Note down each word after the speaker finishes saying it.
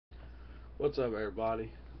What's up,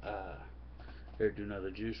 everybody? Here to do another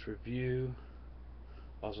juice review.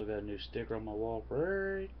 Also got a new sticker on my wall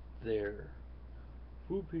right there.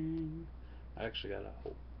 Whoopee! I actually got a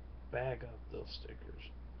whole bag of those stickers.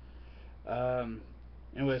 Um,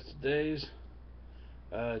 Anyways, today's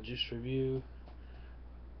juice review.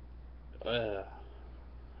 Uh,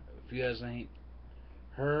 if you guys ain't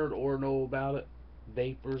heard or know about it,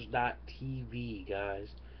 Vapors.tv, guys.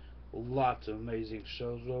 Lots of amazing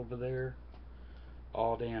shows over there.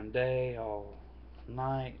 All damn day, all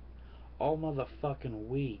night, all motherfucking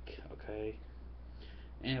week, okay?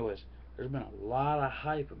 Anyways, there's been a lot of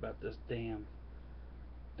hype about this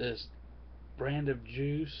brand of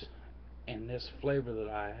juice and this flavor that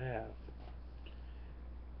I have.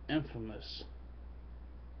 Infamous.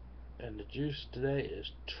 And the juice today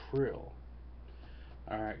is Trill.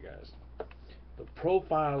 Alright, guys. The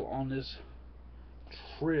profile on this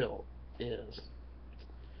Trill is,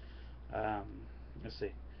 um, let's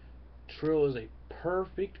see. Trill is a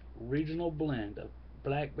perfect regional blend of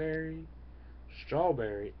blackberry,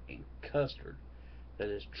 strawberry, and custard that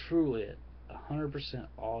is truly a 100%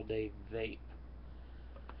 all day vape.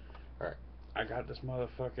 Alright, I got this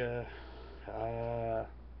motherfucker about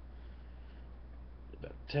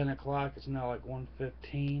 10 o'clock. It's now like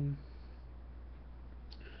 1:15.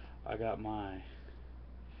 I got my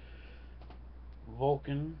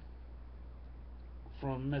Vulcan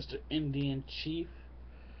from Mr. Indian Chief,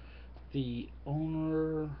 the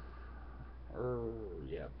owner, or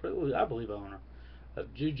yeah, I believe owner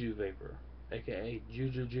of Juju Vapor, aka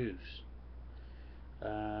Juju Juice.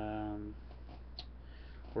 Um,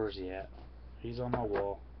 where's he at? He's on my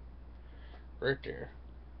wall, right there.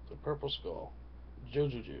 The purple skull,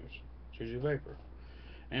 Juju Juice, Juju Vapor.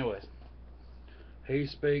 Anyways, he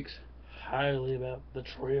speaks highly about the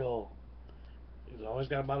Trill. He's always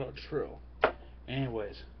got a bottle of Trill.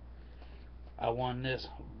 Anyways, I won this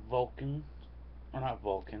Vulcan, or not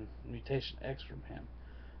Vulcan, Mutation X from him.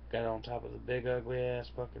 Got it on top of the big ugly ass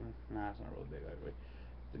fucking, nah, it's not really big ugly.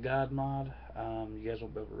 The God mod, you guys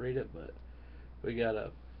won't be able to read it, but we got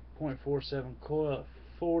a .47 coil at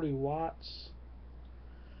 40 watts.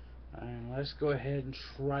 And let's go ahead and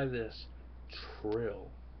try this Trill.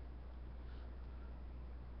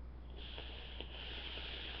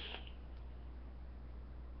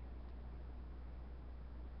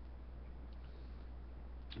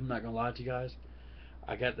 I'm not gonna lie to you guys.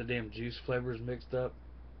 I got the damn juice flavors mixed up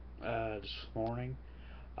this morning.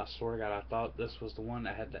 I swear to God, I thought this was the one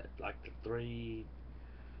that had that like the three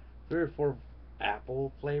or four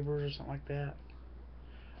apple flavors or something like that.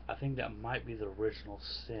 I think that might be the original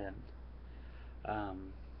sin.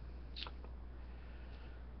 Um,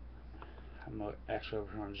 I'm actually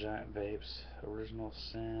over here on Giant Vapes. Original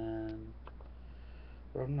sin.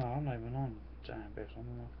 Or no, I'm not even on Giant Vapes. I'm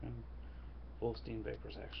on fucking Full Steam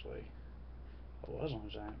Vapors actually. I was on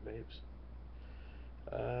Giant Vapes.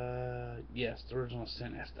 Yes, the original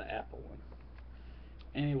sin. That's the apple one.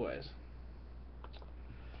 Anyways,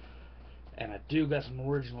 and I do got some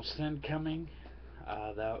original sin coming.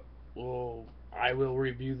 That will I will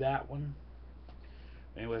review that one.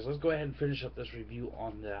 Anyways, let's go ahead and finish up this review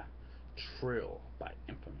on the Trill by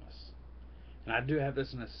Infamous. And I do have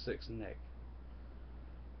this in a 6 nick.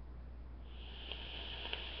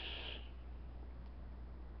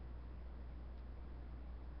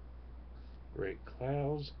 Great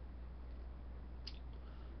clouds.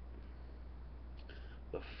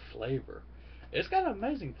 The flavor. It's got an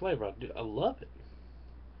amazing flavor. I love it.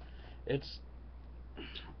 It's.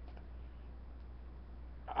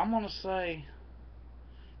 I'm gonna say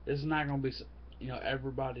it's not gonna be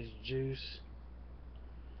everybody's juice.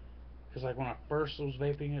 Cause like when I first was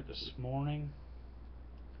vaping it this morning,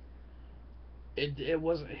 it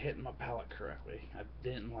wasn't hitting my palate correctly. I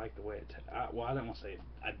didn't like the way it. Well, I didn't want to say it.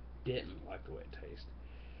 I didn't like the way it tasted.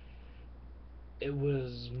 It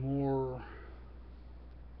was more.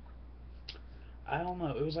 I don't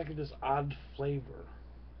know. It was like this odd flavor.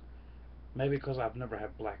 Maybe because I've never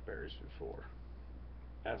had blackberries before.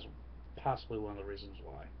 That's possibly one of the reasons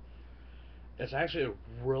why. It's actually a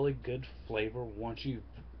really good flavor once you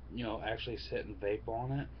actually sit and vape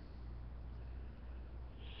on it.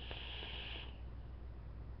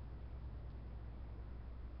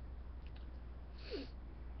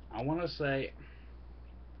 I want to say,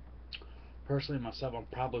 personally myself, I'm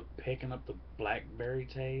probably picking up the blackberry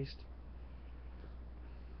taste.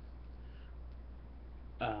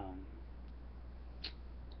 Um,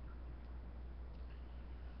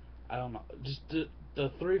 I don't know. Just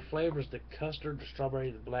the three flavors: the custard, the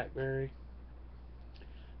strawberry, the blackberry.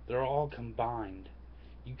 They're all combined.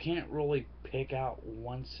 You can't really pick out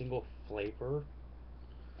one single flavor.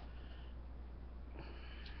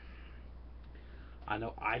 I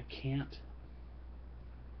know I can't,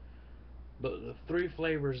 but the three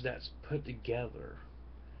flavors that's put together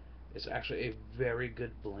is actually a very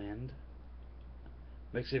good blend.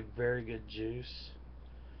 Makes a very good juice.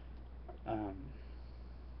 Um,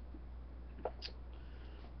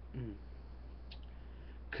 mm.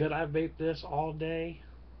 Could I vape this all day?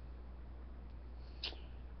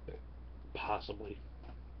 Possibly.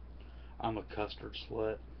 I'm a custard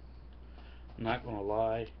slut. I'm not gonna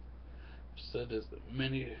lie. I've said this in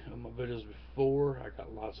many of my videos before. I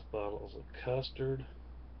got lots of bottles of custard.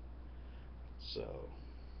 So,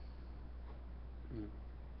 mm,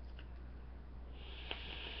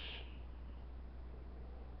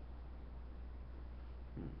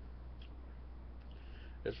 mm.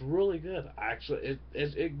 It's really good. Actually,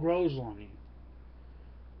 it grows on you.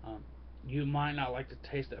 Um, you might not like the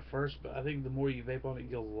taste at first, but I think the more you vape on it,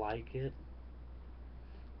 you'll like it.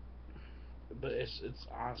 But it's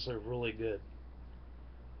honestly really good.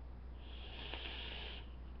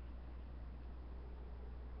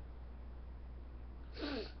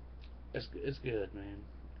 It's good, man.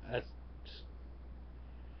 That's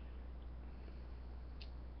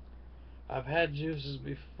I've had juices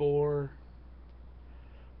before.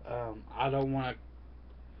 I don't want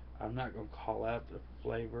to. I'm not gonna call out the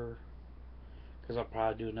flavor because I'll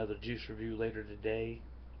probably do another juice review later today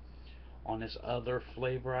on this other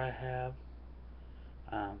flavor I have.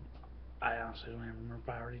 Um, I honestly don't even remember if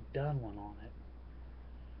I already done one on it.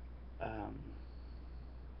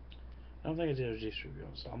 I don't think I did a juice review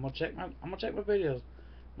on it, so I'm gonna check my videos.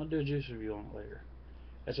 I'm gonna do a juice review on it later.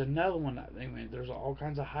 It's another one. I mean, there's all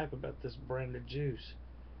kinds of hype about this branded juice,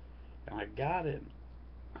 and I got it.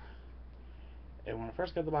 And when I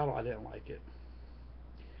first got the bottle, I didn't like it.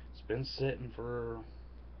 It's been sitting for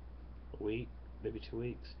a week, maybe 2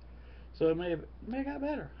 weeks. So it may have got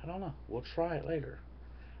better. I don't know. We'll try it later.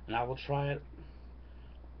 And I will try it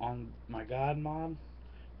on my God mod. And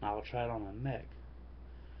I will try it on my mech.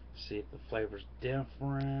 See if the flavor's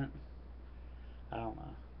different. I don't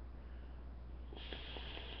know.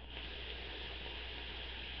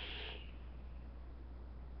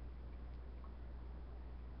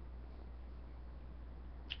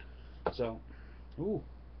 So, ooh,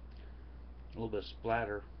 a little bit of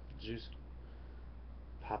splatter. Juice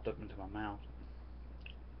popped up into my mouth.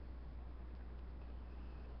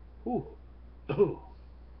 Ooh, ooh.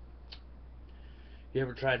 You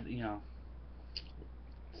ever tried,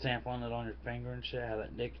 sampling it on your finger and shit? How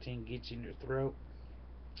that nicotine gets you in your throat?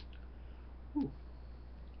 Ooh.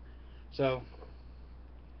 So,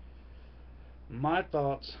 my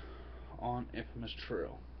thoughts on Infamous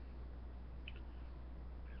Trill.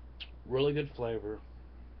 Really good flavor.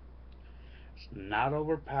 It's not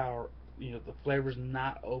overpower. The flavor's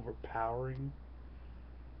not overpowering.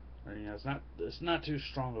 Or, it's not too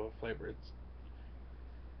strong of a flavor.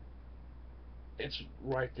 It's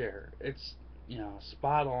right there. It's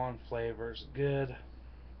spot on flavor. It's good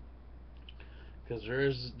because there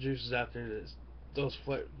is juices out there that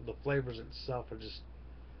the flavors itself are just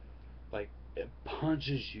like it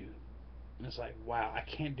punches you. And it's like, wow, I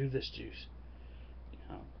can't do this juice. You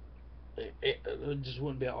know, it just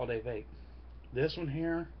wouldn't be an all day vape. This one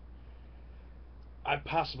here, I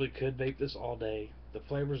possibly could vape this all day. The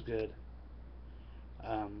flavor's good.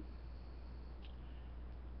 Um,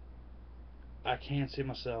 I can see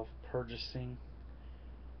myself purchasing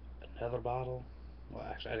another bottle. Well,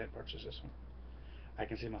 actually, I didn't purchase this one. I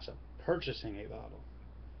can see myself purchasing a bottle.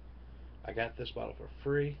 I got this bottle for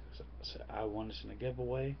free. So I won this in a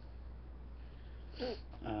giveaway.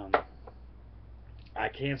 Um, I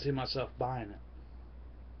can see myself buying it.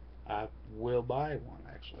 I will buy one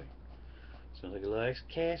actually. As soon as I get a little extra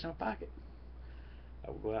cash in my pocket,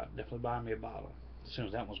 I will go out and definitely buy me a bottle. As soon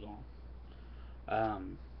as that one's gone.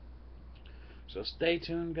 Um, so stay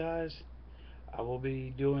tuned, guys. I will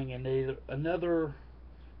be doing another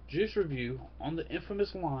juice review on the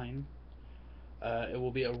infamous line. It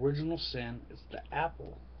will be Original Sin. It's the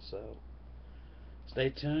apple. So stay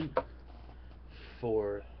tuned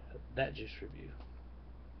for that juice review.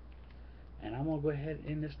 And I'm going to go ahead and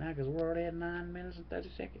end this now because we're already at 9 minutes and 30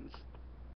 seconds.